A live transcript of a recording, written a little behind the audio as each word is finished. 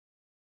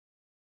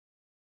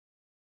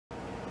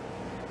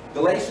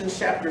Galatians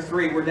chapter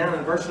 3, we're down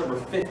in verse number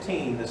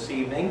 15 this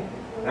evening.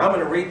 And I'm going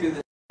to read through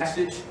this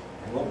passage,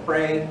 and we'll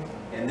pray,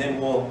 and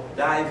then we'll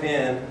dive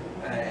in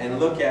and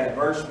look at it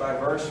verse by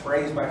verse,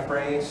 phrase by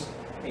phrase,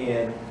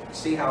 and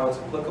see how it's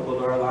applicable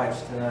to our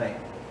lives tonight.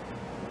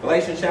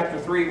 Galatians chapter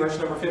 3, verse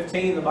number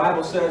 15, the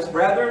Bible says,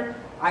 "Brethren,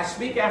 I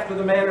speak after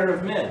the manner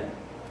of men,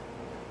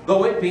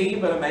 though it be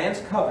but a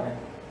man's covenant.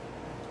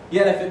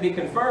 Yet if it be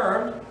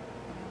confirmed,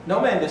 no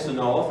man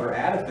disannulleth or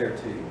addeth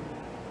thereto.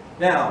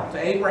 Now, to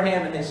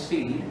Abraham and his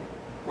seed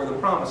were the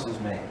promises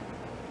made.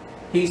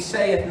 He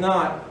saith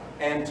not,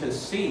 and to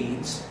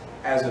seeds,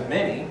 as of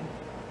many,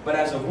 but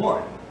as of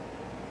one,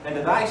 and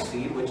to thy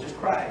seed, which is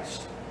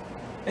Christ.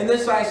 And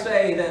this I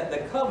say, that the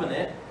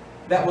covenant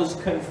that was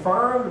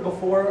confirmed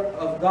before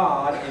of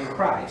God in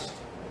Christ,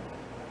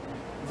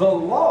 the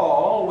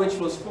law, which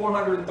was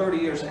 430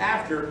 years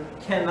after,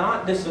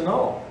 cannot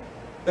disannul,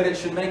 that it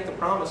should make the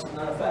promise of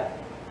none effect.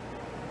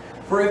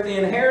 For if the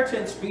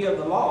inheritance be of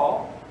the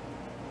law,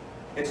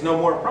 it's no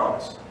more a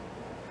promise.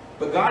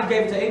 But God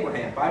gave it to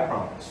Abraham by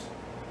promise.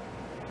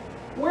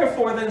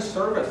 Wherefore then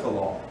serveth the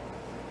law?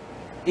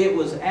 It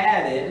was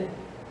added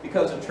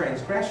because of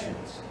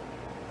transgressions,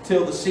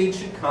 till the seed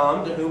should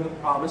come to whom the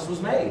promise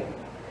was made.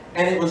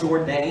 And it was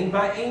ordained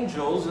by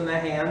angels in the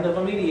hand of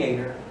a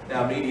mediator."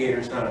 Now, a mediator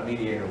is not a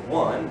mediator of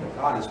one,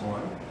 but God is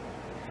one.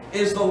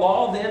 "Is the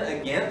law then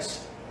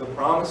against the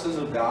promises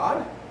of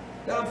God?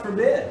 God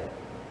forbid.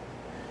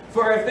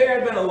 For if there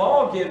had been a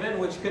law given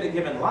which could have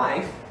given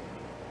life,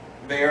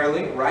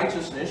 verily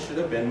righteousness should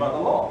have been by the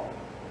law.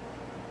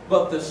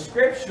 But the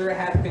Scripture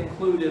hath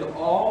concluded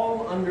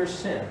all under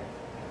sin,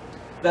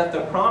 that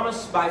the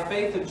promise by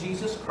faith of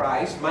Jesus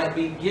Christ might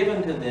be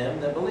given to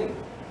them that believe.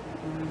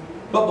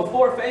 But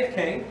before faith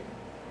came,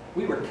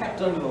 we were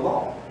kept under the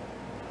law,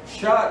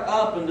 shut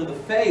up unto the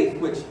faith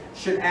which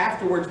should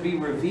afterwards be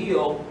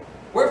revealed.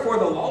 Wherefore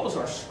the law was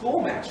our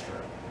schoolmaster,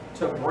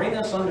 to bring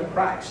us unto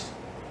Christ,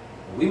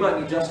 that we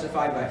might be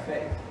justified by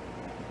faith.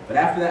 But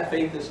after that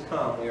faith has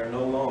come, we are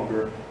no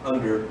longer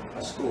under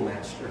a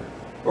schoolmaster."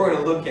 We're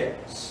going to look at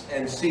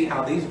and see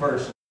how these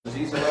verses,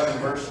 these 11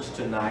 verses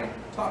tonight,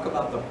 talk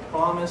about the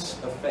promise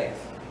of faith.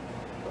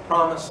 The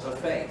promise of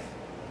faith.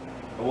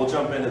 And we'll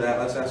jump into that.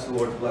 Let's ask the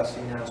Lord's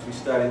blessing now as we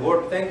study.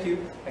 Lord, thank you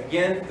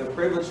again for the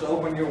privilege to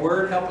open your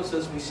word. Help us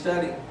as we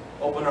study.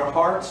 Open our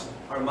hearts,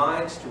 our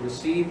minds to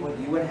receive what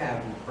you would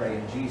have, we pray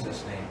in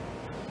Jesus'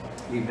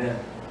 name. Amen.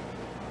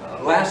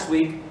 Last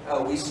week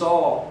we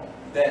saw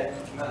that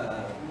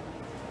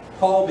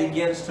Paul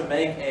begins to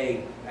make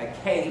a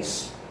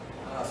case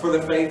for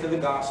the faith of the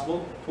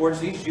gospel towards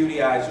these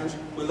Judaizers.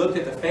 We looked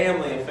at the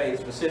family of faith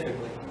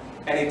specifically.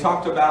 And he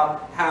talked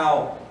about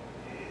how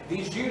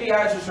these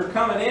Judaizers are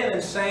coming in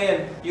and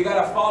saying, you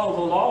got to follow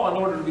the law in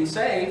order to be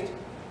saved.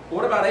 But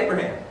what about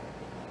Abraham?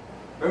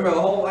 Remember,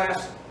 the whole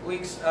last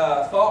week's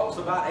thought was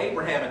about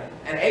Abraham.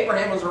 And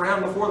Abraham was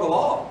around before the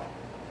law.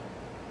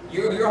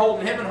 You're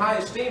holding him in high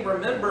esteem.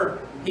 Remember,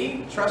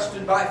 he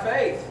trusted by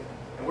faith.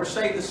 And we're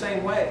saved the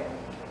same way.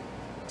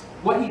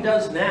 What he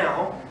does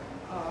now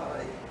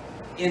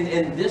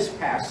in this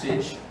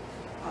passage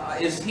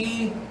is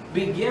he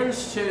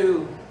begins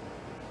to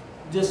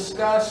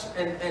discuss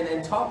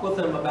and talk with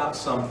them about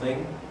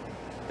something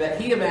that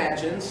he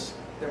imagines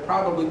they're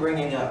probably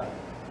bringing up.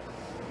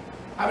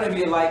 How many of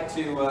you like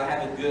to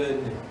have a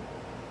good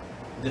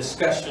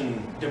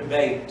discussion,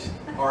 debate,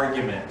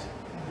 argument?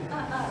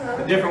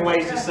 The different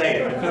ways to say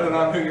it, depending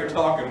on who you're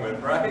talking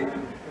with, right?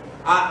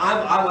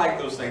 I like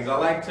those things. I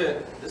like to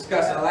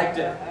discuss it. I like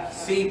to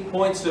see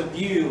points of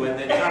view and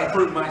then try to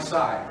prove my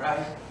side, right?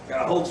 Got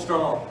to hold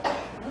strong.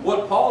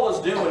 What Paul is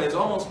doing is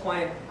almost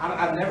playing,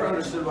 I've never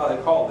understood why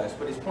they call this,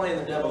 but he's playing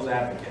the devil's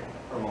advocate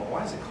for a moment.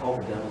 Why is it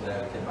called the devil's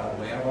advocate, by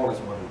the way? I've always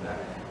wondered that.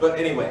 But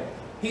anyway,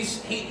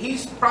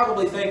 he's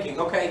probably thinking,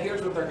 okay,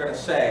 here's what they're going to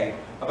say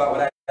about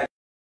what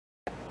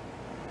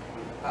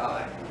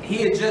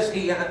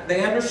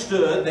they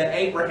understood that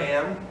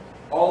Abraham,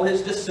 all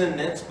his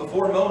descendants,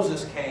 before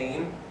Moses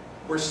came,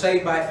 were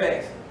saved by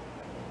faith.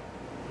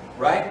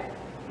 Right?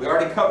 We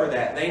already covered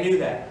that. They knew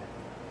that.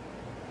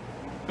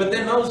 But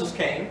then Moses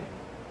came,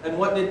 and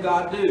what did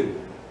God do?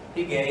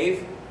 He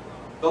gave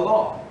the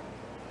law.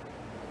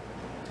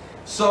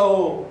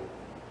 So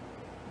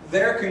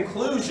their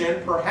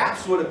conclusion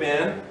perhaps would have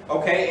been,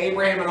 okay,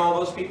 Abraham and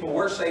all those people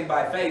were saved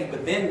by faith,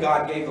 but then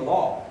God gave the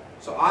law.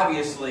 So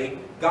obviously,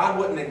 God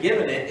wouldn't have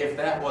given it if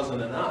that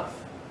wasn't enough.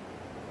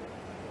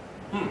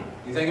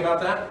 You think about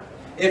that?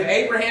 If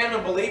Abraham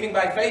and believing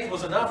by faith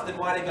was enough, then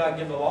why did God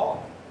give the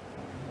law?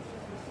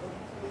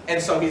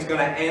 And so he's going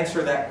to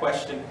answer that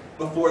question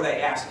before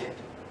they ask it.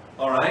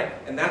 All right?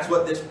 And that's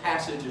what this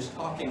passage is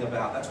talking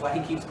about. That's why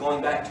he keeps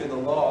going back to the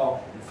law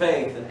and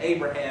faith and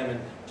Abraham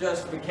and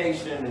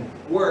justification and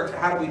works.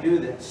 How do we do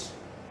this?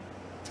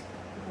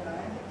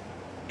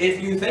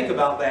 If you think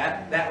about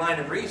that line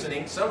of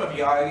reasoning, some of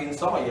you already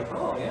saw you.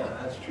 Oh, yeah,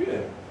 that's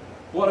true.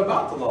 What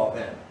about the law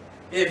then?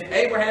 If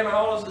Abraham and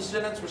all his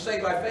descendants were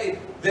saved by faith,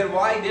 then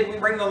why did we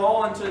bring the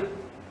law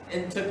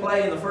into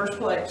play in the first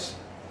place?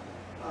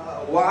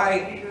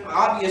 Why?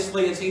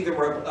 Obviously, it's either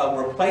a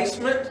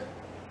replacement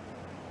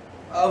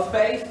of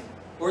faith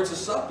or it's a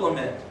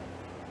supplement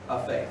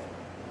of faith.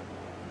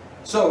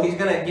 So he's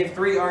going to give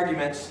 3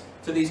 arguments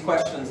to these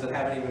questions that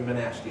haven't even been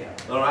asked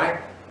yet. All right?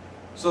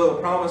 So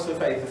the promise of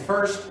faith. The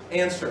first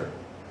answer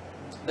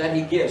that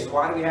he gives,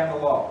 why do we have the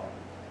law?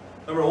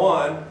 Number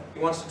 1, he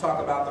wants to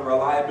talk about the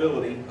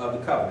reliability of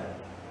the covenant.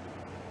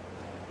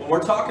 When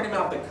we're talking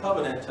about the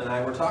covenant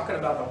tonight, we're talking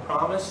about the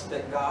promise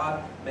that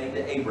God made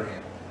to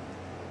Abraham.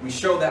 We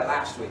showed that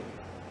last week.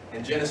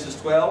 In Genesis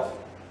 12,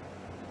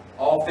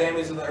 all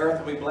families of the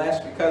earth will be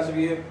blessed because of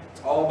you.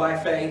 It's all by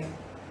faith.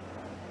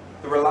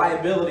 The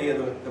reliability of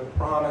the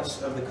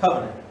promise of the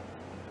covenant.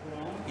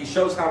 He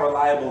shows how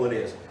reliable it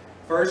is.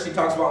 First, he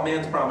talks about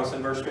man's promise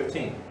in verse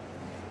 15.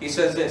 He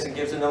says this and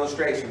gives an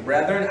illustration.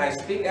 Brethren, I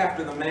speak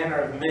after the manner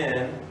of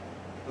men,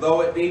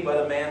 though it be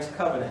but a man's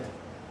covenant.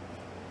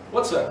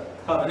 What's a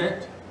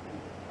covenant?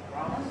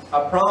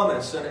 A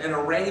promise, an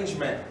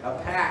arrangement, a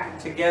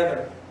pact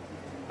together,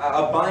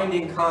 a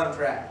binding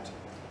contract.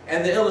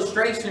 And the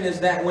illustration is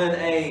that when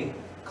a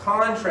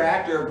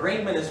contract or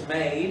agreement is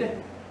made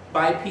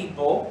by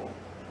people,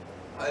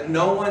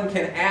 no one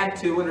can add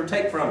to it or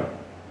take from it.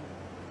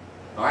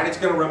 All right, it's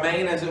going to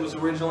remain as it was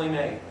originally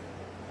made.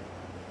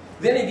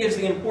 Then he gives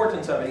the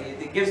importance of it.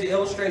 He gives the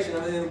illustration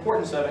of the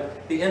importance of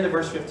it, the end of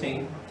verse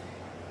 15.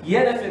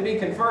 Yet if it be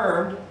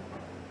confirmed,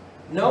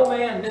 no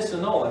man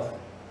disannulleth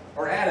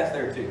or addeth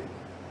thereto.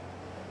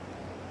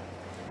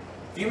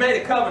 If you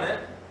made a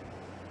covenant,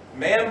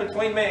 man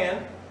between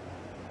man,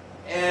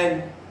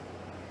 and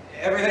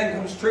everything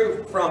comes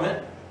true from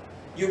it,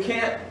 you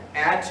can't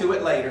add to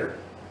it later.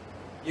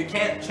 You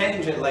can't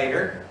change it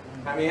later.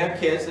 I mean, you have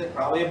kids that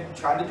probably have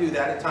tried to do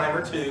that a time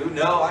or two.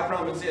 No, I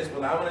promise this,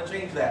 but I want to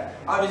change that.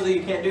 Obviously,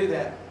 you can't do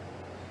that.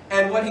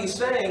 And what he's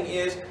saying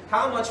is,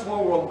 how much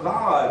more will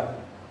God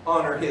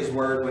honor his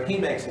word when he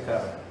makes a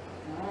covenant?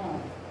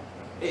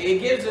 It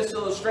gives this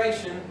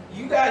illustration.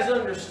 You guys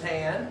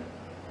understand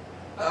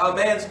a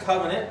man's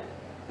covenant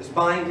is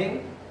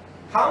binding.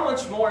 How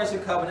much more is a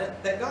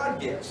covenant that God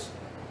gives?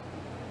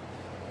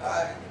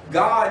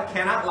 God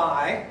cannot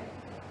lie.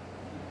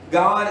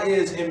 God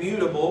is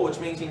immutable, which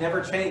means he never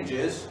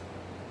changes.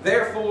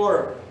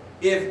 Therefore,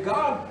 if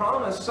God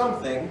promised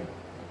something,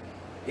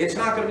 it's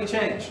not going to be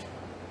changed.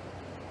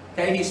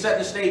 Okay, he's setting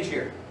the stage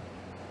here.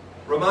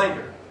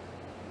 Reminder.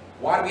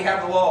 Why do we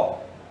have the law?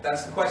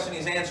 That's the question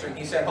he's answering.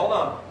 He said, hold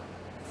on.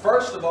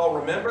 First of all,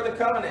 remember the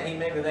covenant he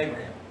made with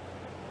Abraham.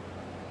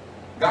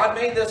 God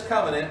made this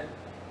covenant.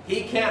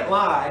 He can't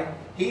lie.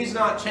 He's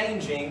not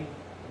changing.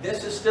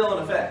 This is still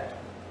in effect.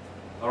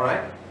 All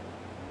right?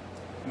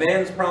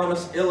 Man's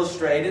promise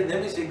illustrated.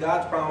 Then we see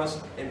God's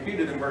promise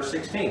imputed in verse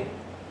 16.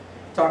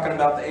 Talking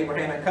about the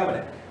Abrahamic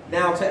covenant.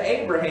 Now to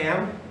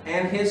Abraham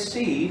and his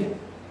seed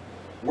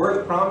were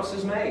the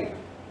promises made.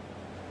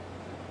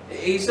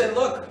 He said,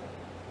 look,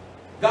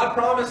 God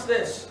promised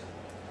this.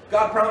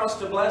 God promised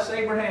to bless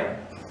Abraham.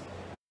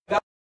 God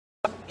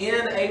promised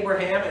in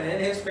Abraham and in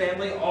his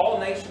family all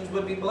nations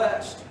would be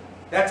blessed.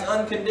 That's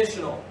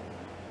unconditional.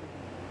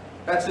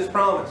 That's his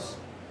promise.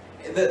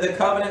 The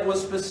covenant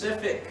was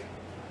specific.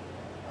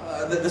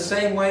 The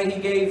same way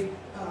he gave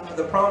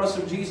the promise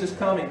of Jesus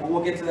coming. But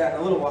we'll get to that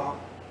in a little while.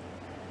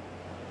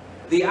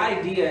 The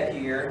idea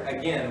here,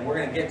 again, we're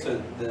going to get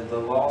to the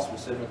law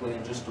specifically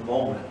in just a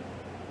moment.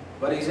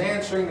 But he's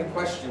answering the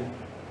question,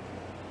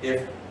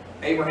 if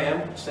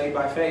Abraham stayed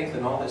by faith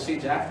and all his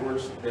seeds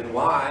afterwards, then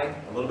why,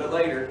 a little bit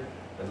later,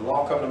 did the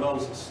law come to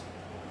Moses?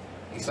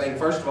 He's saying,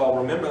 first of all,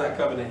 remember that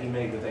covenant he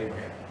made with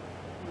Abraham.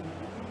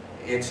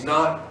 It's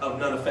not of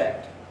none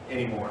effect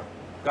anymore.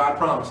 God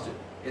promised it.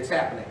 It's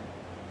happening.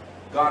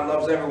 God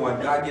loves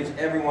everyone. God gives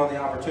everyone the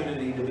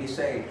opportunity to be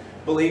saved.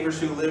 Believers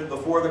who lived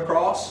before the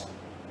cross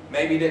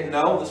maybe didn't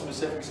know the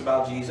specifics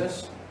about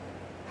Jesus,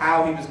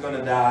 how he was going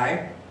to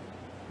die,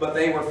 but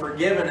they were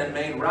forgiven and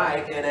made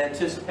right in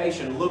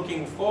anticipation,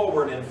 looking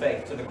forward in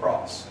faith to the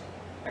cross.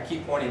 I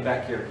keep pointing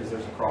back here because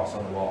there's a cross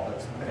on the wall.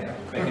 That's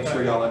making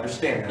sure y'all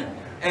understand that.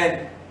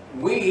 And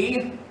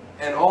we,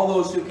 and all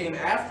those who came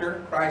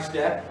after Christ's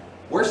death,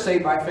 we're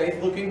saved by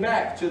faith looking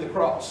back to the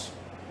cross.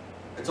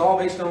 It's all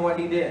based on what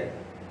he did.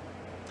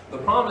 The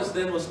promise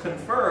then was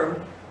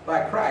confirmed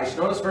by Christ.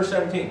 Notice verse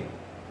 17.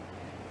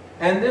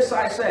 And this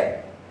I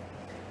say,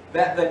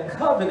 that the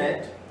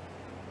covenant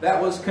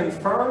that was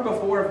confirmed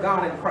before of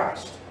God in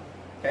Christ.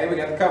 Okay, we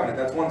got the covenant.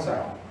 That's one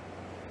side.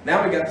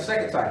 Now we got the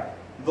second side.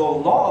 The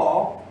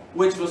law,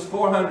 which was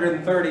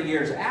 430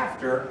 years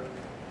after,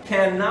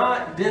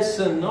 cannot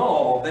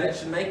disannul that it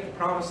should make the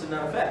promise of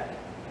none effect.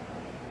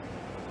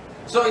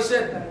 So he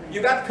said,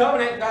 you got the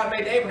covenant God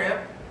made to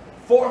Abraham.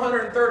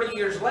 430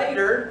 years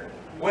later,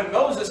 when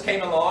Moses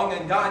came along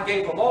and God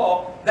gave the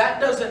law, that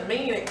doesn't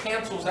mean it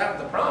cancels out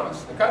the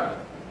promise, the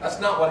covenant. That's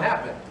not what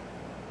happened.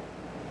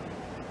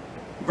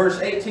 Verse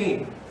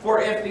 18, for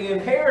if the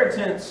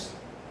inheritance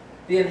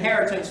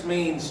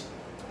means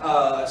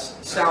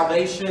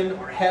salvation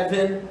or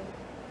heaven.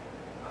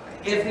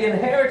 If the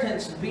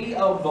inheritance be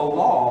of the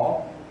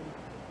law,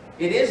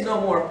 it is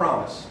no more a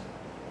promise.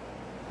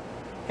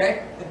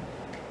 Okay?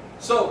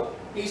 So,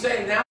 he's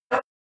saying now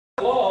the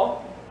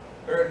law,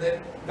 or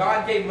that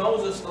God gave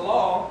Moses the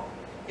law,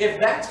 if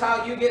that's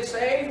how you get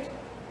saved,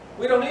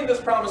 we don't need this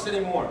promise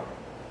anymore.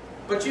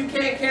 But you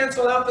can't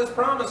cancel out this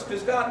promise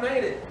because God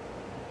made it.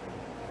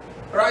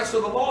 Alright,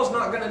 so the law is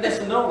not going to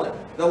disannul it.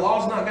 The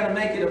law is not going to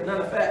make it of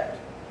none effect.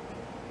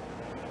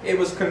 It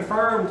was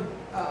confirmed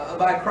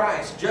by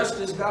Christ. Just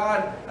as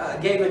God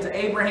gave it to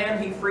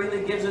Abraham, He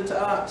freely gives it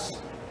to us.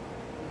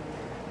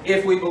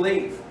 If we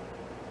believe.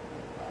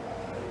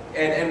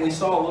 And we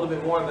saw a little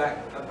bit more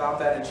about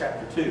that in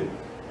chapter 2.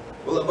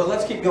 Well, but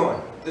let's keep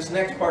going. This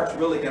next part's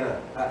really going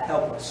to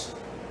help us.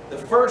 The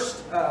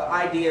first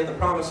idea, the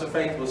promise of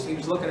faith, was he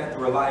was looking at the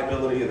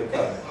reliability of the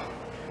covenant.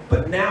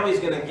 But now he's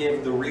going to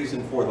give the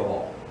reason for the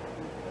law.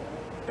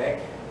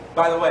 Okay?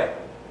 By the way,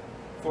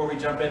 before we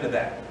jump into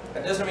that,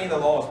 that doesn't mean the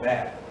law is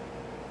bad.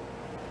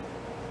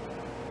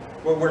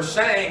 Well, we're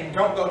saying,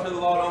 don't go to the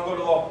law, don't go to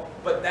the law.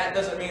 But that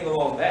doesn't mean the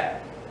law is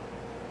bad.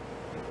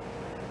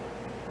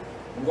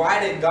 Why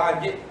did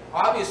God give?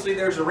 Obviously,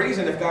 there's a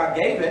reason if God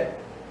gave it.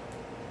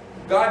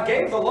 God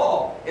gave the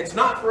law. It's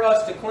not for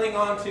us to cling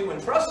on to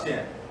and trust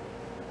in.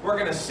 We're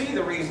going to see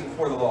the reason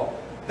for the law.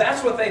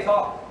 That's what they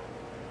thought.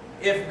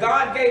 If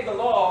God gave the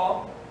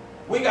law,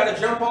 we got to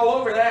jump all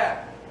over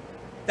that.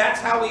 That's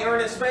how we earn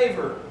His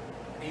favor.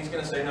 And He's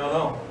going to say, no,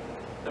 no.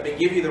 Let me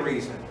give you the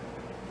reason.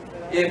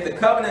 If the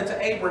covenant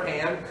to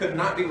Abraham could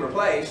not be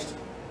replaced,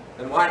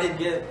 then why did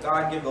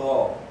God give the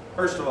law?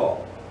 First of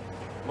all,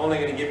 I'm only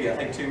going to give you, I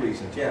think, 2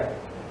 reasons. Yeah,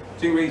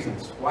 2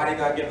 reasons. Why did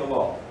God give the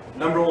law?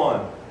 Number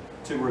 1,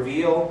 to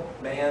reveal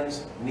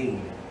man's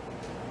need.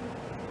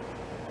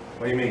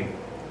 What do you mean?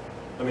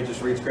 Let me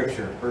just read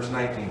Scripture. Verse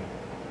 19.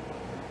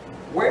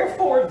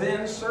 Wherefore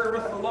then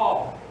serveth the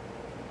law?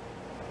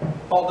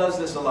 Paul does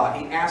this a lot.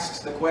 He asks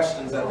the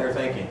questions that they're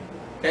thinking.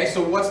 Okay,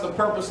 so what's the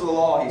purpose of the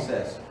law, he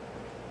says?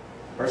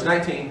 Verse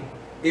 19.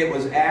 It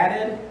was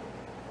added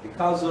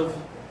because of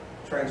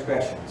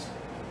transgressions.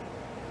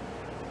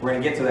 We're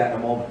going to get to that in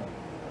a moment.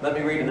 Let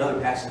me read another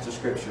passage of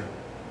Scripture.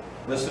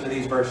 Listen to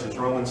these verses.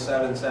 Romans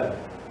 7:7.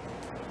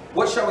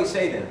 What shall we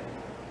say then?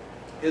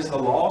 Is the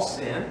law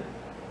sin?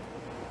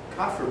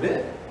 God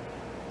forbid.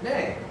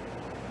 Nay,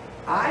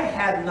 I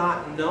had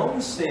not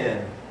known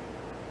sin,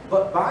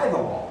 but by the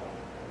law.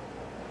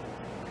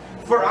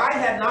 For I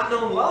had not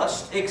known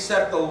lust,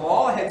 except the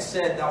law had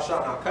said, thou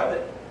shalt not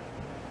covet.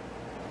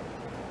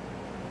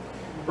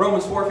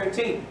 Romans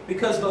 4:15.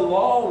 Because the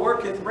law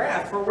worketh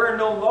wrath, for where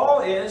no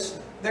law is,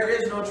 there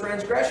is no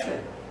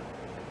transgression.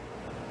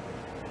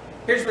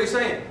 Here's what he's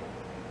saying.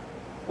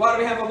 Why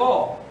do we have a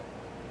law?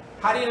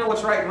 How do you know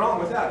what's right and wrong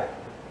without it?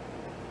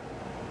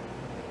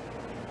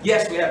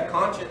 Yes, we have a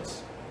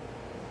conscience.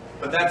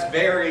 But that's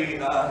very...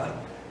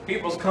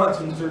 people's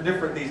consciences are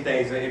different these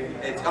days.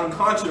 It's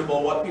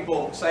unconscionable what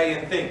people say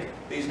and think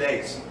these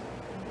days.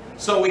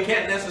 So we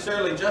can't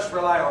necessarily just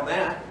rely on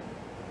that.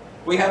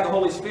 We have the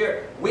Holy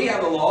Spirit. We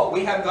have the law.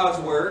 We have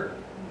God's Word.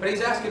 But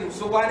he's asking,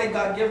 so why did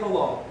God give the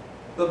law?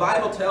 The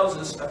Bible tells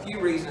us a few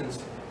reasons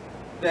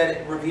that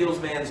it reveals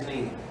man's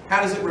need.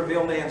 How does it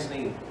reveal man's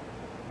need?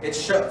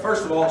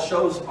 First of all, it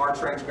shows our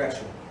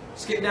transgression.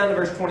 Skip down to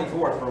verse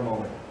 24 for a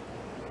moment.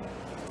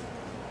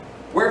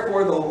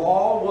 Wherefore the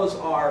law was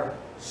our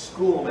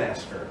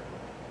schoolmaster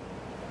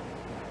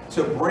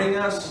to bring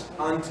us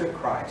unto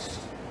Christ.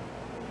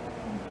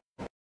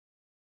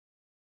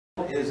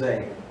 Is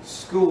a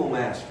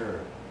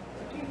schoolmaster.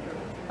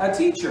 A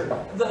teacher.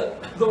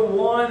 The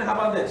one, how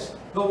about this?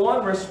 The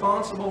one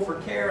responsible for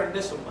care and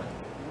discipline.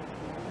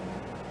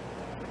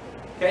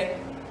 Okay?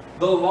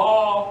 The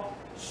law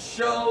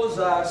shows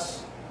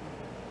us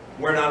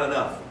we're not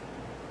enough.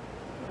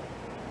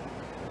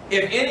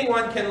 If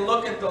anyone can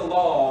look at the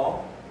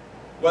law,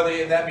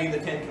 whether that be the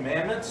 10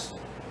 Commandments,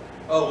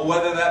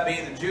 whether that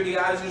be the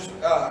Judaizers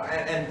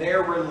and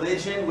their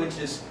religion, which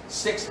is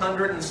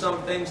 600 and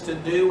some things to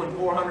do and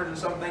 400 and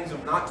some things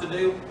of not to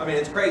do. I mean,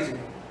 it's crazy.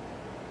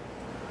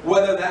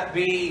 Whether that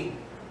be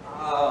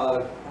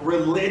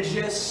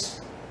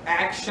religious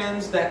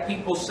actions that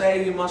people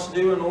say you must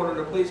do in order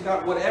to please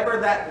God,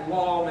 whatever that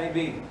law may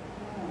be.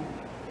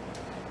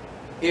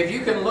 If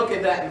you can look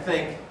at that and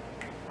think,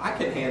 I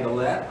can handle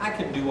that. I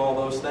can do all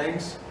those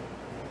things.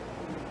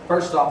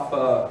 First off,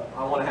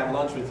 I want to have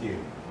lunch with you.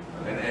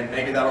 And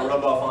maybe that'll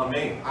rub off on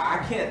me.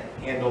 I can't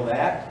handle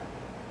that.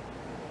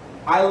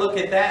 I look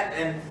at that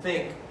and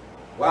think,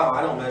 wow,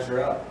 I don't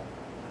measure up.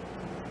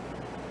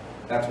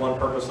 That's one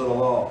purpose of the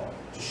law,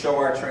 to show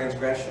our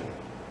transgression.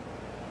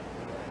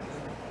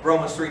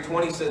 Romans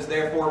 3:20 says,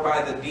 therefore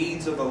by the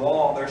deeds of the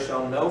law there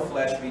shall no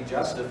flesh be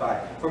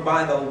justified. For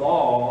by the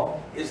law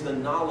is the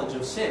knowledge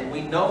of sin.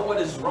 We know what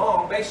is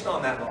wrong based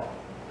on that law.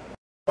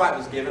 Why it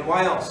was given?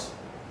 Why else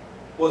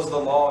was the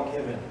law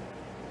given?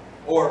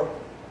 Or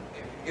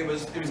it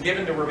was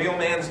given to reveal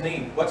man's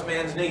need. What's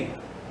man's need?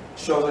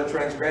 Shows our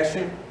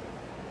transgression.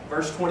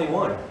 Verse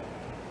 21.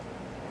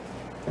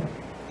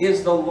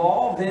 Is the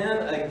law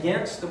then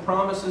against the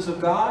promises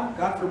of God?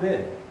 God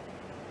forbid.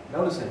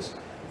 Notice this.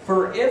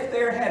 For if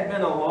there had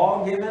been a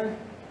law given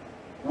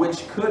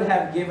which could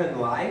have given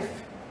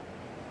life,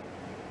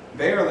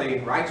 Verily,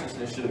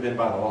 righteousness should have been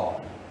by the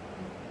law.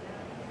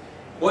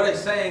 What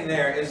it's saying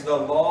there is the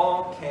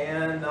law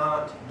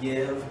cannot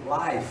give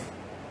life.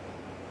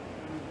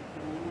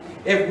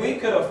 If we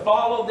could have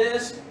followed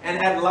this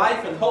and had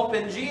life and hope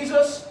in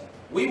Jesus,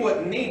 we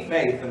wouldn't need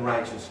faith and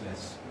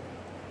righteousness.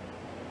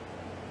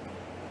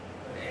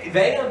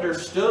 They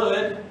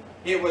understood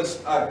it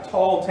was a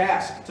tall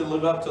task to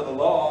live up to the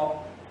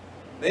law.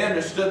 They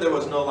understood there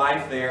was no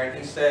life there. And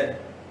he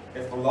said,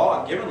 if the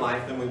law had given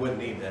life, then we wouldn't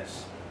need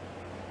this.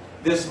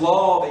 This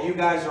law that you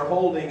guys are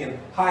holding in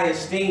high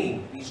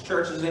esteem, these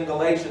churches in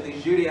Galatia,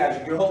 these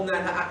Judaizers, you're holding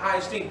that in high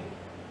esteem.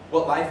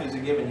 What life has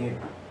it given you?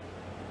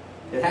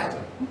 It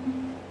hasn't.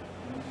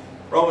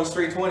 Romans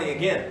 3:20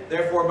 again.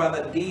 Therefore, by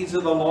the deeds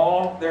of the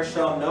law, there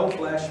shall no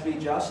flesh be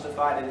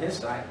justified in his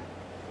sight.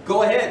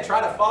 Go ahead,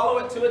 try to follow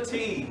it to a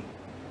T.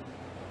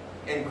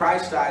 In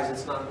Christ's eyes,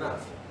 it's not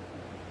enough.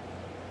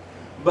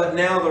 But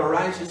now the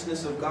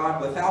righteousness of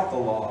God without the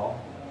law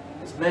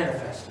is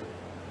manifested.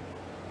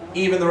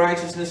 Even the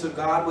righteousness of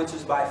God which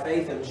is by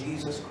faith of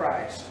Jesus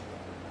Christ.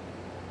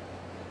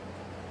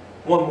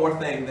 One more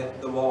thing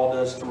that the law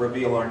does to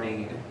reveal our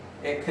need.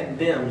 It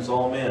condemns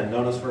all men.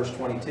 Notice verse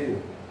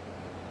 22.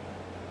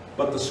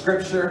 But the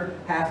Scripture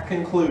hath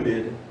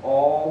concluded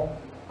all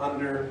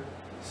under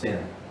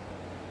sin.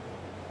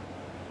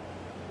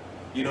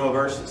 You know a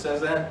verse that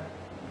says that?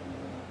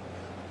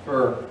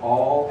 For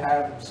all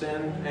have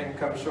sinned and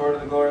come short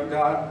of the glory of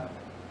God.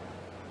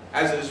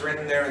 As it is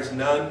written, there is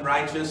none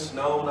righteous,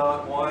 no,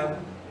 not one.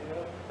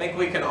 I think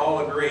we can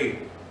all agree.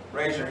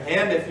 Raise your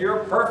hand if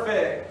you're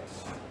perfect.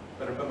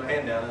 Better put my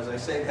hand down as I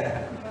say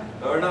that.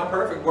 No, we're not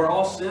perfect. We're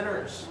all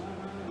sinners.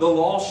 The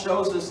law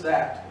shows us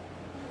that.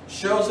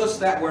 Shows us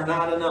that we're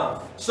not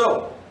enough.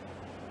 So,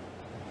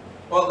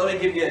 well, let me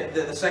give you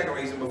the second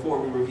reason before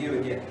we review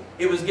again.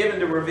 It was given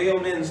to reveal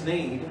men's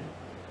need.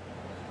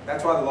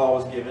 That's why the law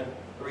was given,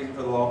 the reason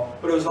for the law.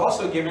 But it was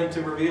also given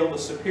to reveal the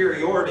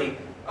superiority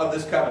of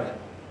this covenant.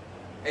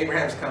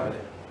 Abraham's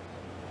covenant.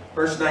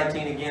 Verse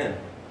 19 again.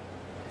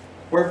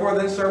 Wherefore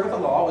then serveth the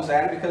law, was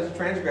added because of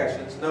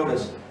transgressions.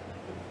 Notice,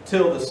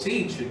 till the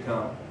seed should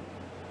come,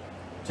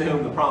 to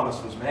whom the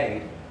promise was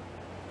made.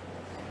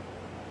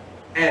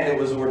 And it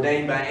was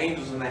ordained by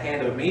angels in the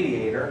hand of a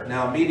mediator.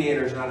 Now, a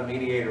mediator is not a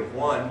mediator of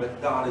one,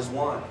 but God is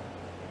one.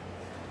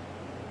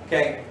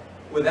 Okay,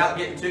 without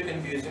getting too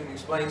confused, let me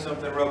explain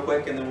something real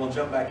quick, and then we'll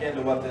jump back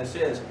into what this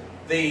is.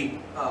 The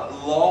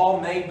law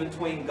made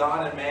between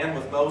God and man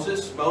with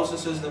Moses.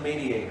 Moses is the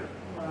mediator.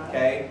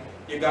 Okay,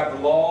 you've got the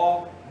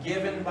law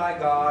given by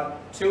God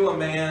to a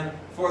man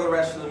for the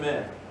rest of the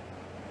men.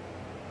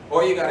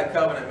 Or you got a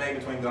covenant made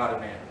between God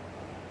and man.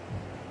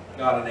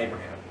 God and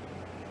Abraham.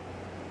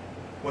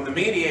 When the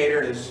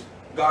mediator is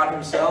God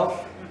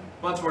himself,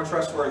 much more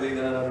trustworthy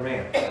than another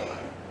man.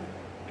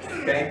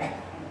 Okay?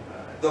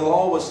 The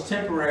law was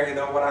temporary,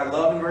 though. What I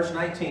love in verse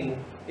 19,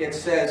 it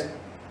says,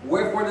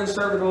 wherefore then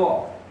serveth the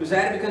law? It was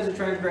added because of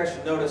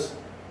transgression. Notice,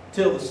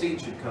 till the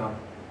seed should come.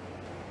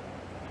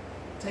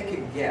 Take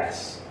a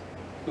guess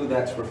who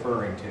that's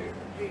referring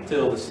to.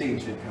 Till the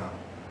seed should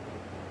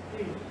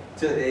come.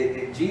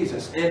 To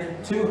Jesus,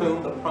 and to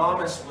whom the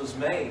promise was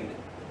made.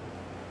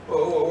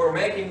 We're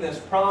making this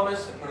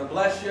promise, I'm going to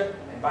bless you,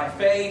 and by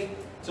faith,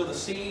 till the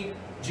seed,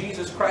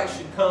 Jesus Christ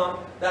should come,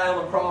 die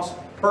on the cross,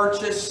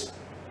 purchase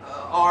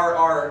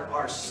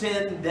our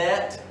sin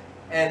debt,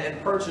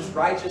 and purchase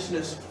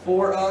righteousness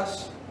for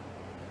us.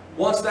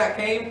 Once that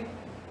came,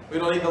 we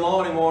don't need the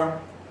law anymore.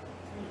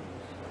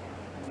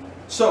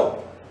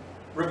 So,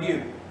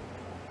 review.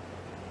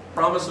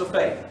 Promise of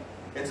faith.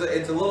 It's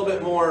a little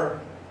bit more,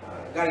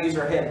 got to use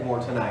our head more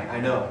tonight, I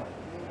know.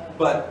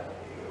 But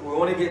we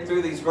want to get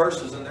through these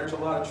verses, and there's a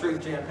lot of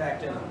truth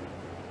jam-packed in them.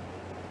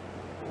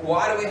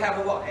 Why do we have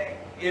the law?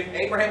 If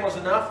Abraham was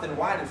enough, then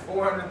why did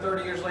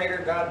 430 years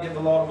later God give the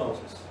law to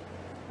Moses?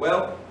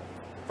 Well,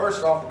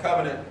 first off, the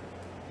covenant,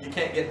 you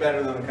can't get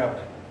better than the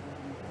covenant.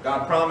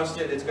 God promised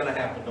it, it's going to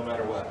happen no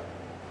matter what.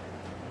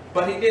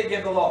 But he did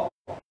give the law.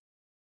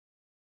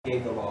 He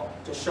gave the law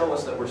to show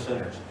us that we're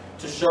sinners,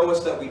 to show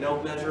us that we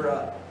don't measure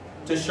up,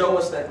 to show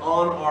us that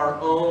on our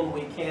own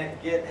we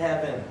can't get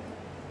heaven.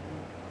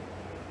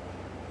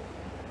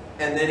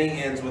 And then he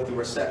ends with the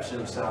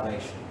reception of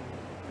salvation.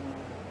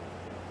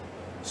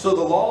 So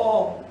the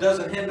law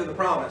doesn't hinder the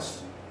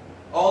promise.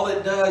 All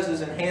it does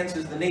is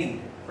enhances the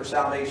need for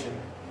salvation.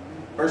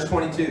 Verse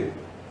 22.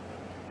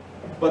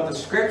 But the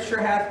Scripture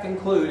hath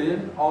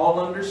concluded all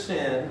under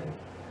sin,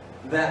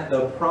 that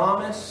the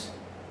promise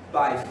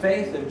by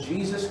faith of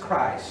Jesus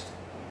Christ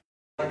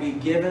might be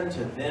given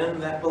to them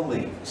that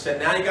believe. He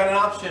said, now you got an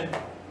option.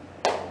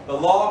 The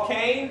law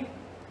came,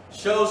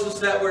 shows us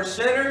that we're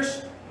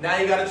sinners. Now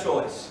you got a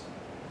choice.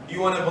 You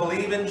want to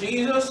believe in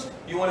Jesus?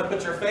 You want to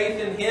put your faith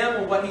in Him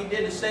and what He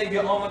did to save you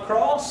on the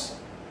cross?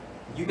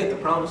 You get the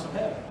promise of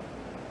heaven.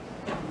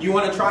 You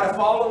want to try to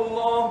follow the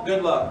law?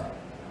 Good luck.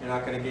 You're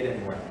not going to get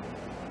anywhere.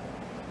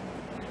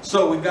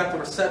 So we've got the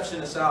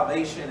reception of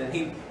salvation, and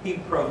He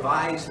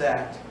provides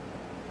that.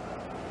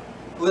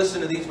 Listen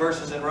to these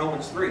verses in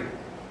Romans 3.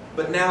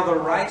 But now the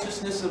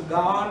righteousness of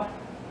God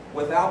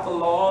without the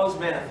law is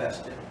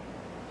manifested,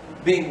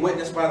 being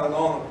witnessed by the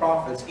law and the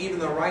prophets, even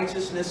the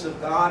righteousness of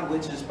God,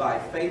 which is by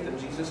faith of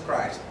Jesus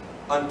Christ,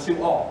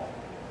 unto all,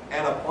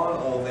 and upon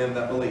all them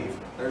that believe.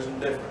 There's a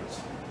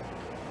difference.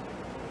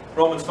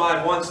 Romans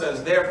 5:1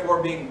 says,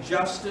 therefore, being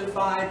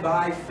justified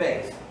by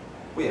faith,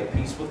 we have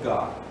peace with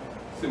God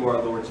through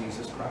our Lord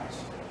Jesus Christ.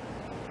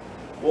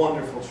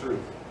 Wonderful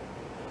truth.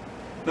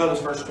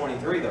 Notice verse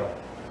 23 though.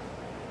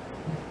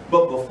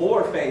 But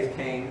before faith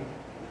came,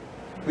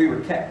 we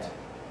were kept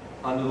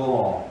under the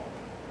law,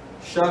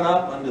 shut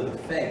up under the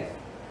faith,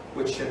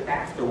 which should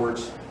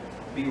afterwards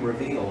be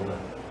revealed.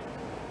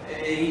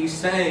 He's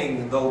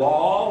saying the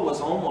law was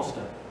almost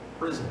a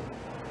prison,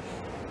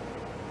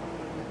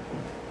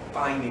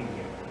 binding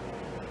you.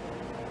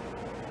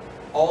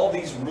 All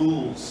these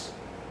rules,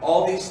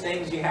 all these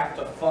things you have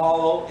to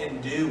follow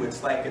and do,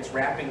 it's like it's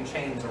wrapping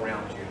chains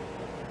around you,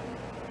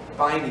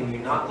 binding you,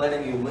 not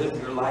letting you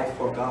live your life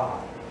for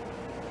God.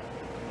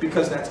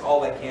 Because that's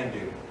all it can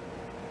do.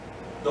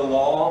 The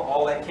law,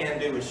 all it can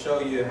do is show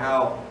you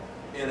how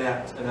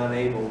inept and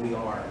unable we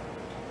are.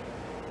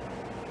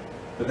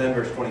 But then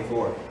verse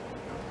 24.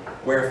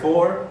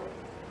 Wherefore,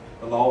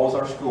 the law was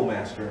our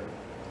schoolmaster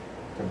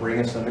to bring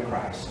us unto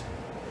Christ,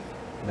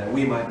 and that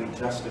we might be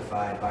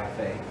justified by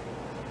faith.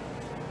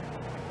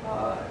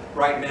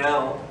 Right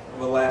now,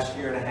 over the last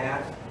year and a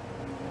half,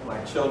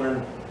 my children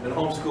have been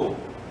homeschooled.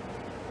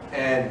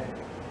 And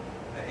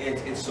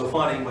it's so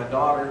funny. My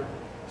daughter,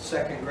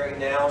 second grade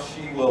now,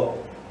 she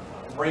will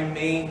bring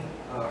me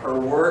her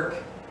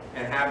work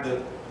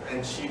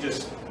and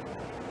she's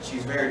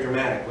very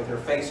dramatic with her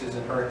faces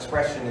and her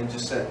expression, and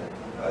just said,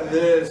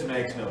 this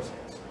makes no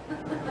sense.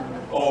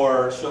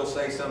 Or she'll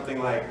say something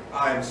like,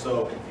 I'm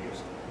so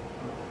confused.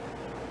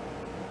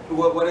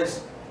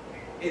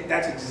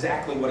 That's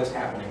exactly what is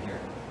happening here.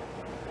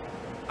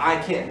 I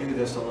can't do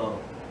this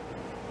alone.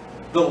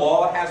 The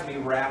law has me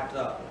wrapped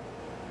up.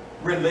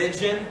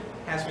 Religion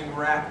has me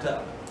wrapped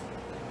up.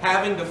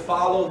 Having to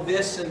follow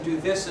this and do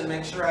this and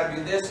make sure I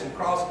do this and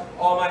cross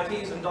all my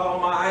T's and dot all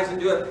my I's and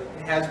do it,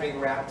 it has me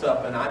wrapped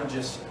up, and I'm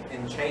just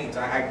in chains.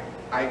 I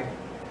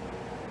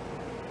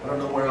don't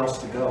know where else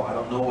to go. I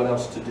don't know what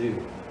else to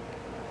do.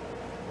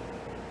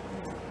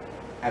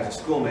 As a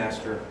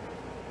schoolmaster,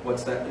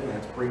 what's that doing?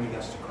 It's bringing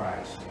us to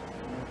Christ.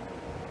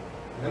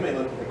 And then we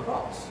look at the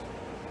cross.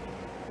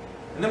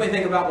 And then we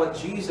think about what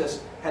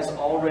Jesus has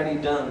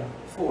already done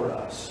for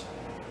us.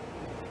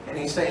 And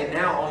he's saying,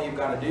 now all you've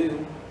got to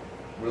do,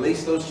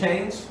 release those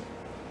chains,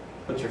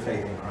 put your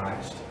faith in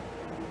Christ.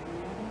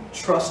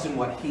 Trust in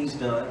what he's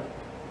done.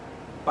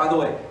 By the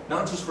way,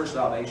 not just for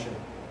salvation.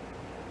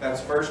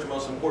 That's first and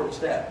most important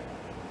step.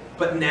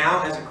 But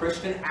now, as a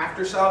Christian,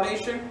 after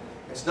salvation,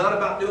 it's not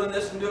about doing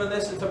this and doing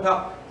this. It's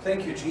about,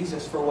 thank you,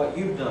 Jesus, for what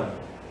you've done.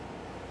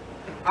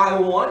 I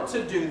want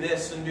to do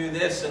this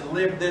and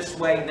live this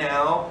way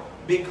now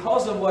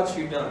because of what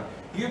you've done.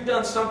 You've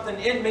done something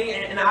in me,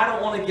 and I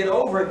don't want to get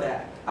over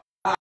that.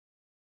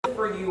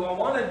 For you, I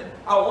want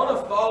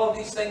to follow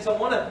these things. I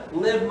want to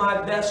live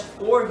my best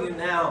for you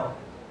now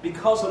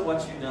because of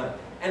what you've done.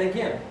 And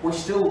again, we're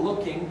still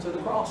looking to the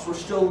cross. We're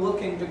still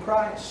looking to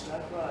Christ.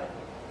 That's right.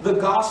 The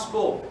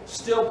gospel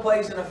still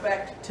plays an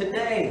effect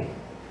today.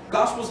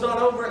 Gospel's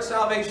not over at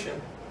salvation.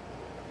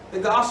 The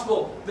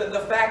gospel,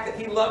 the fact that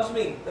he loves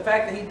me, the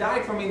fact that he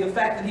died for me, the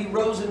fact that he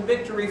rose in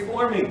victory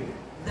for me,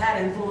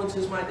 that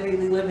influences my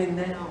daily living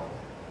now.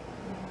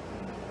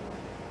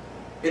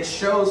 It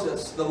shows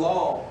us the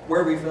law,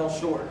 where we fell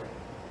short.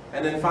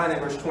 And then finally,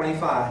 verse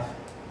 25.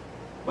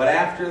 But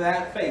after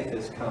that faith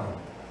has come,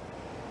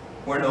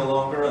 we're no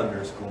longer under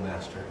a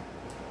schoolmaster.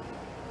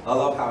 I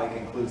love how he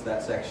concludes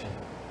that section.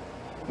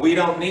 We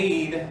don't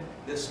need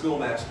this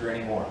schoolmaster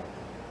anymore.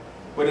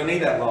 We don't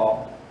need that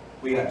law.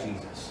 We got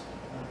Jesus.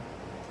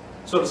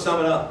 So to sum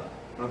it up,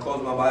 I'm going to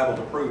close my Bible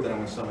to prove that I'm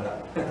going to sum it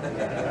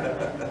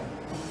up.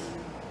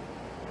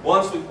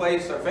 Once we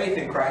place our faith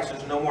in Christ,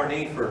 there's no more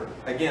need for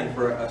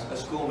a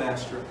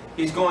schoolmaster.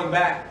 He's going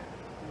back.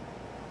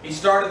 He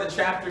started the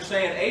chapter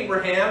saying,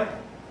 Abraham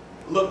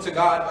looked to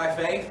God by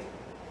faith.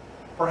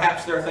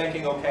 Perhaps they're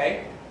thinking,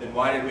 okay, then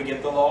why did we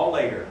get the law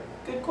later?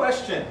 Good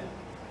question.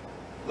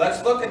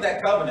 Let's look at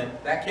that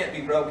covenant. That can't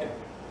be broken.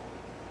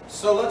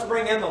 So let's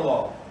bring in the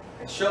law.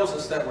 It shows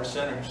us that we're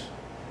sinners.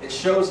 It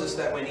shows us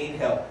that we need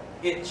help.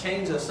 It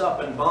chains us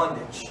up in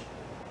bondage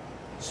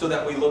so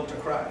that we look to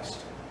Christ.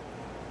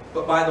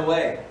 But by the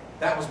way,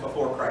 that was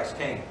before Christ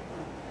came.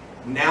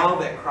 Now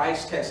that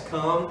Christ has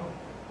come,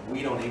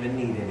 we don't even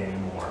need it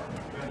anymore.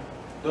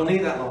 Don't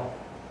need that law.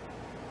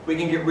 We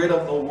can get rid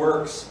of the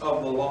works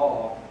of the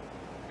law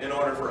in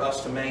order for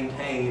us to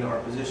maintain our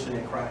position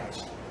in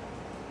Christ.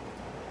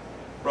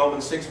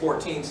 Romans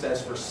 6:14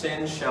 says, for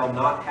sin shall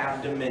not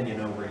have dominion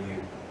over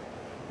you.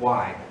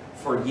 Why?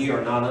 For ye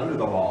are not under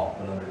the law,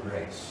 but under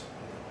grace.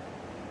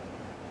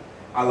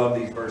 I love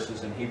these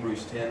verses in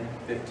Hebrews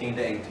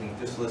 10:15-18.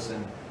 Just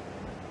listen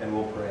and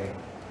we'll pray.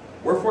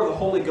 Wherefore the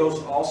Holy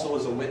Ghost also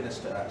is a witness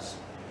to us.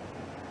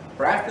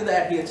 For after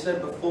that he had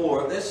said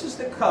before, this is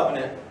the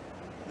covenant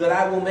that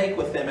I will make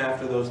with them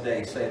after those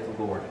days, saith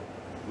the Lord.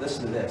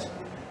 Listen to this.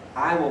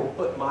 I will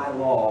put my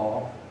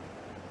law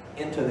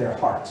into their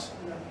hearts.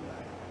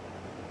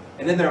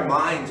 And in their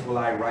minds will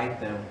I write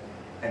them,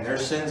 and their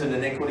sins and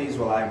iniquities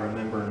will I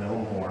remember no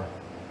more.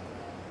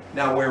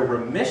 Now where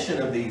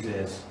remission of these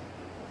is,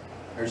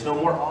 there's no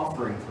more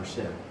offering for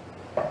sin.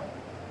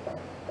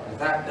 If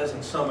that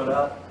doesn't sum it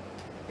up,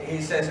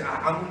 he says,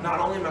 I'm not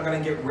only am I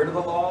going to get rid of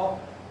the law,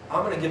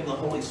 I'm going to give them the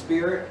Holy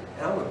Spirit,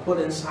 and I'm going to put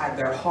inside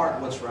their heart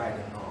what's right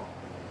and wrong.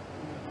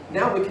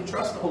 Now we can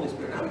trust the Holy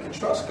Spirit. Now we can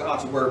trust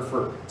God's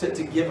Word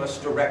to give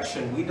us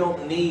direction. We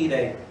don't need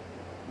a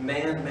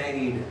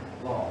man-made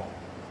law.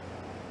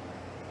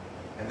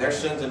 And their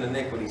sins and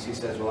iniquities, he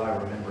says, will I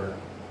remember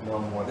no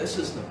more. This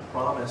is the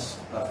promise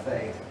of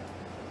faith.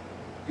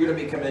 You're to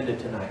be commended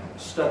tonight.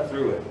 Stuck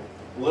through it.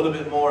 A little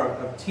bit more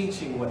of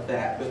teaching with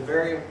that, but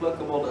very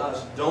applicable to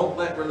us. Don't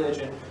let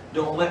religion,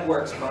 don't let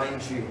works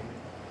bind you.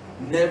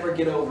 Never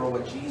get over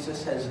what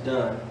Jesus has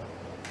done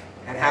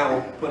and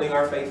how putting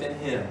our faith in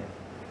Him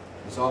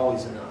is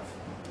always enough.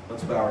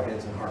 Let's bow our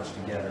heads and hearts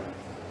together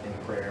in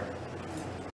prayer.